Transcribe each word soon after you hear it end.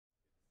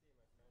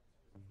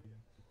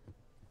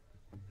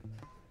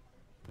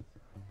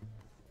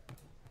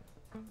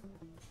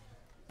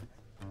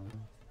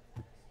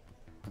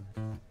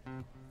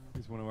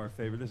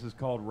favorite. This is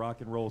called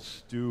Rock and Roll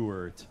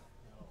Stewart.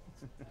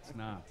 It's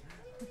not.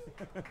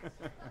 Does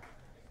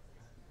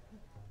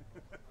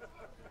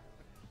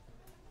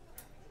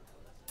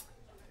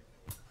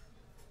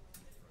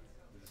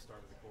it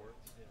start with the chords?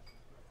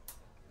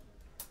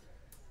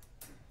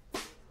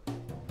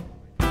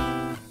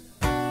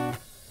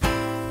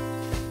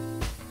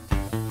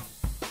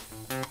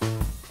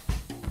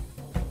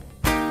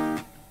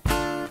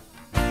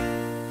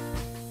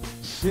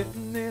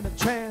 Sitting in a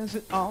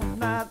transit all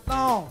night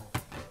long,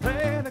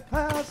 playing the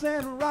clouds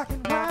and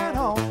rocking right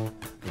on.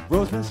 The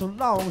road's been so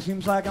long,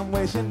 seems like I'm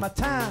wasting my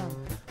time.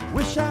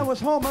 Wish I was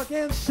home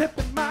again,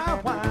 sipping my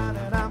wine.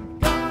 And I'm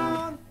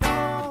gone,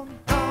 gone,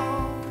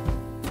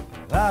 gone.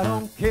 I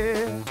don't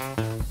care,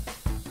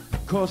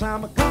 'cause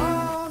I'm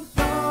gone,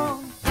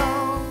 gone,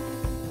 gone.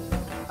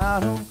 I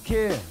don't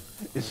care,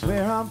 it's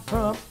where I'm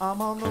from,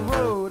 I'm on the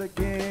road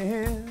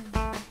again.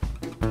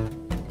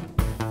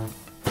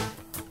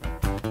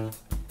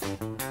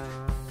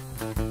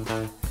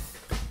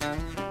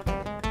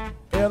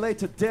 LA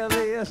to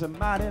Delhi is a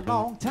mighty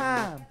long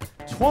time.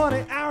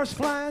 20 hours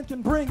flying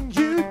can bring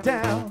you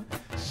down.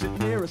 Sitting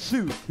near a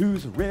suit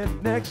whose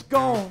redneck's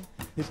gone.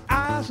 His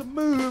eyes are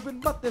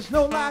moving, but there's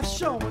no light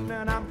showing.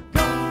 And I'm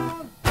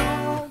gone,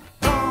 gone,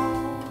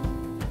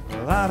 gone.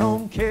 Well, I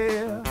don't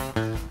care,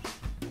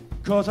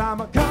 'cause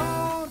I'm a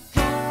gone,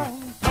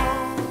 gone,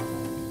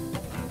 gone.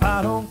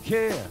 I don't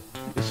care,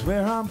 it's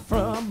where I'm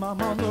from,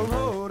 I'm on the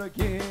road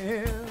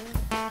again.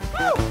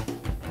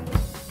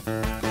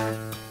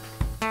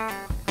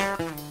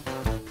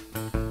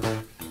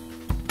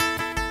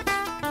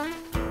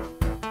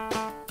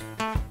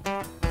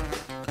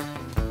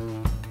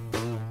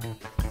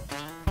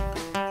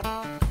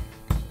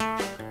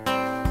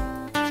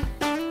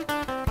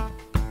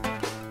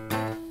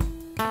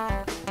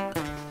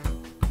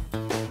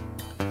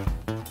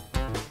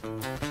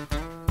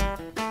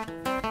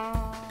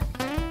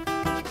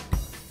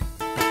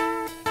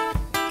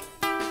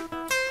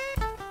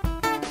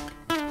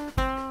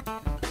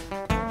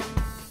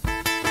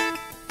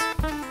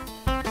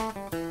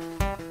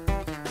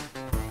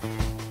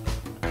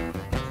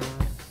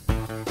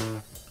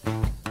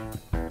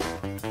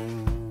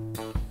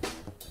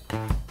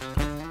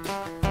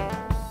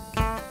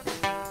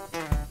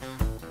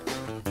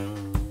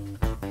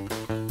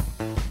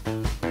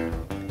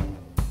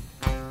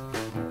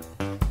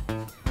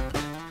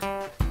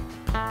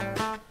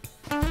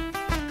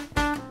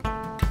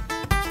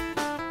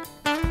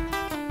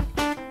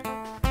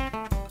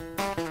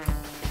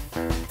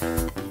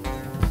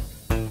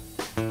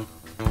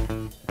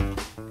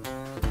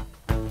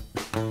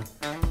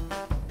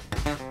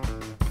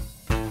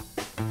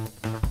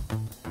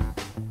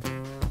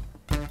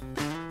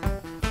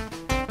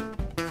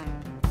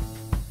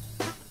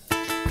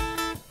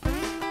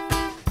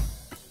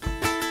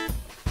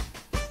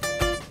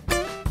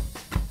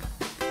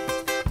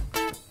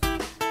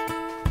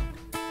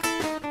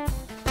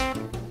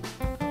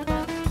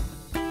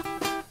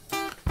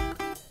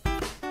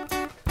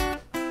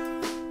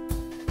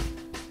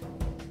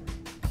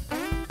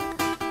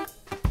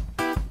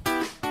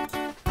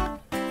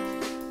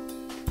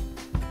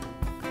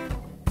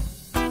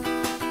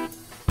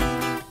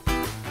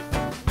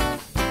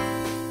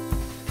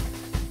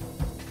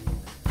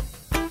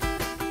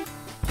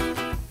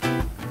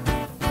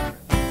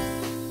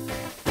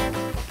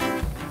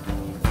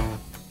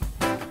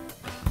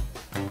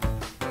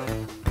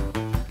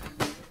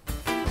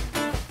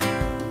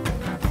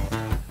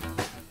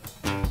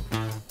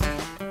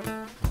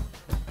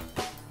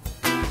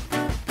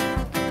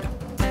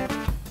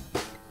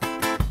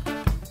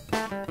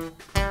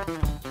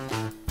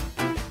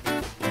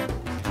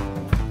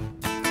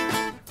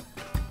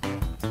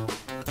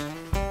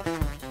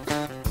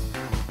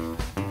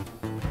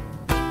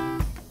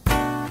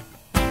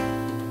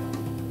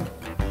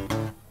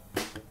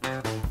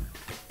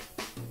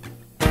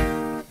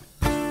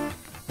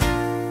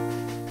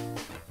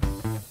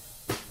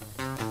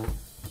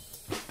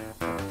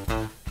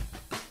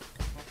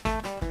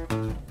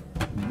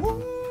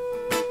 Woo!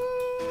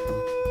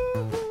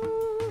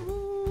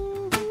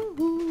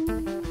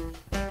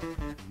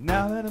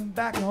 Now that I'm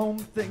back home,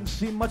 things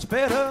seem much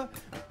better.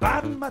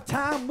 Biding my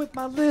time with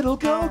my little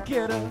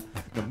go-getter.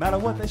 No matter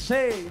what they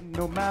say,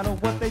 no matter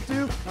what they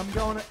do, I'm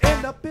gonna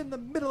end up in the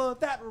middle of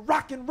that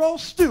rock and roll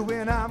stew.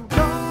 And I'm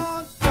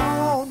gone,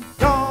 gone,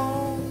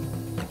 gone.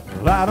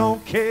 Well, I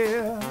don't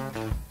care,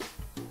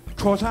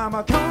 'cause I'm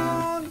a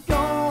gone,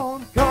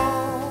 gone,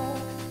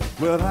 gone.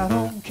 Well, I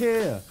don't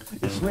care,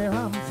 it's where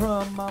I'm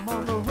from, I'm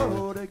on the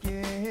road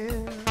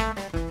again.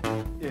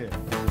 Yeah.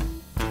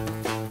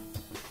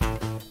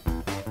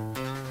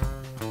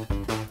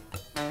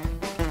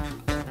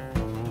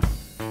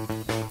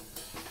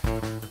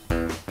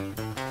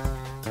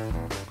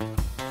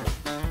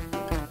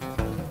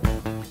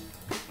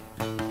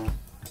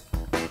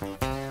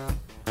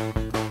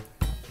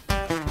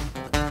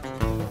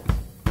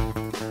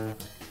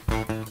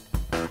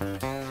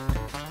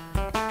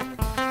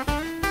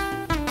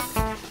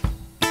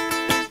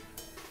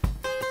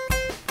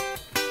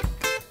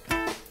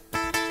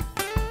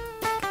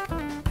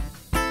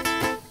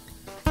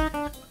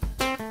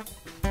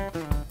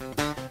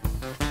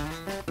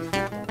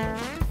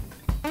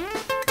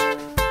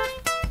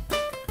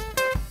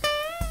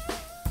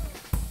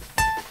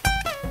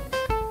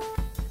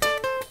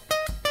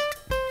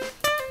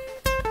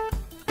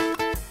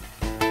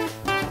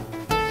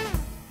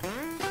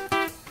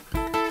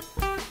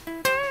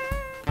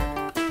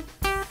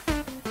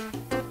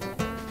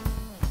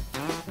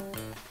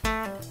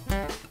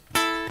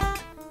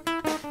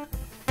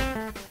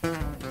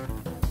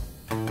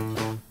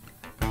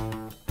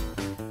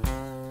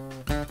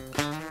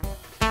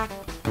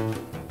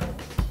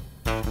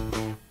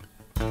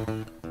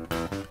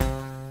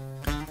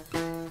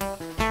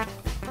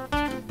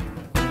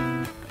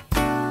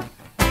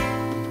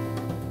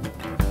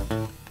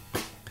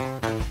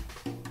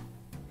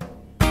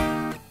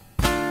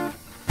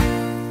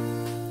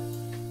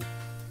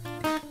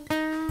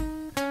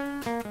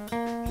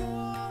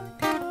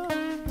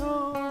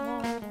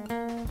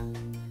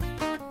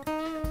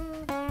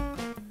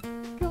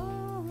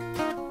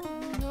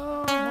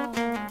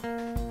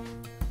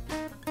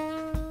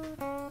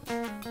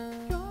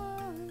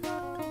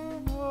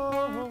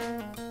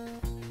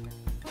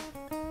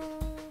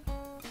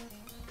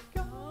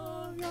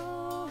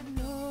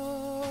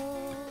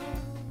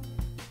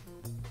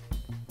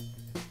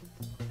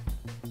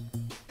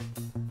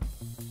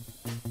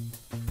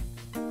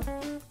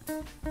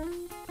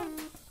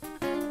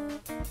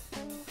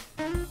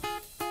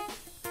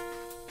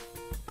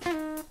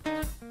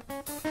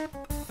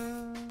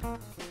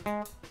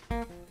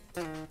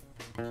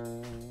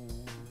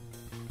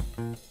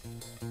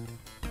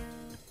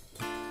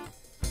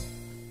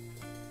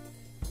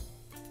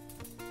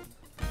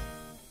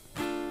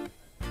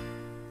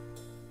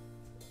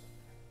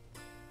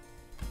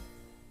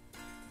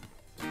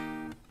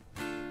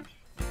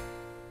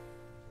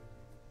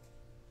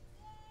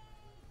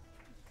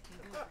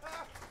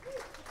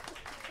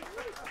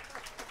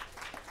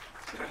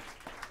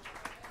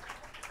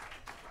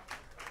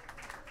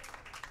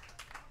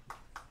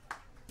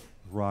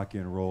 rock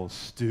and roll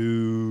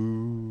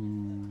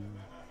Stu.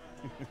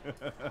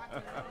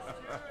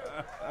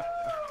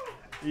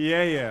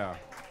 Yeah.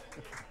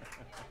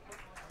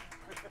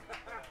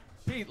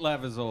 Pete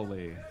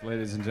Lavazoli,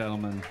 ladies and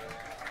gentlemen.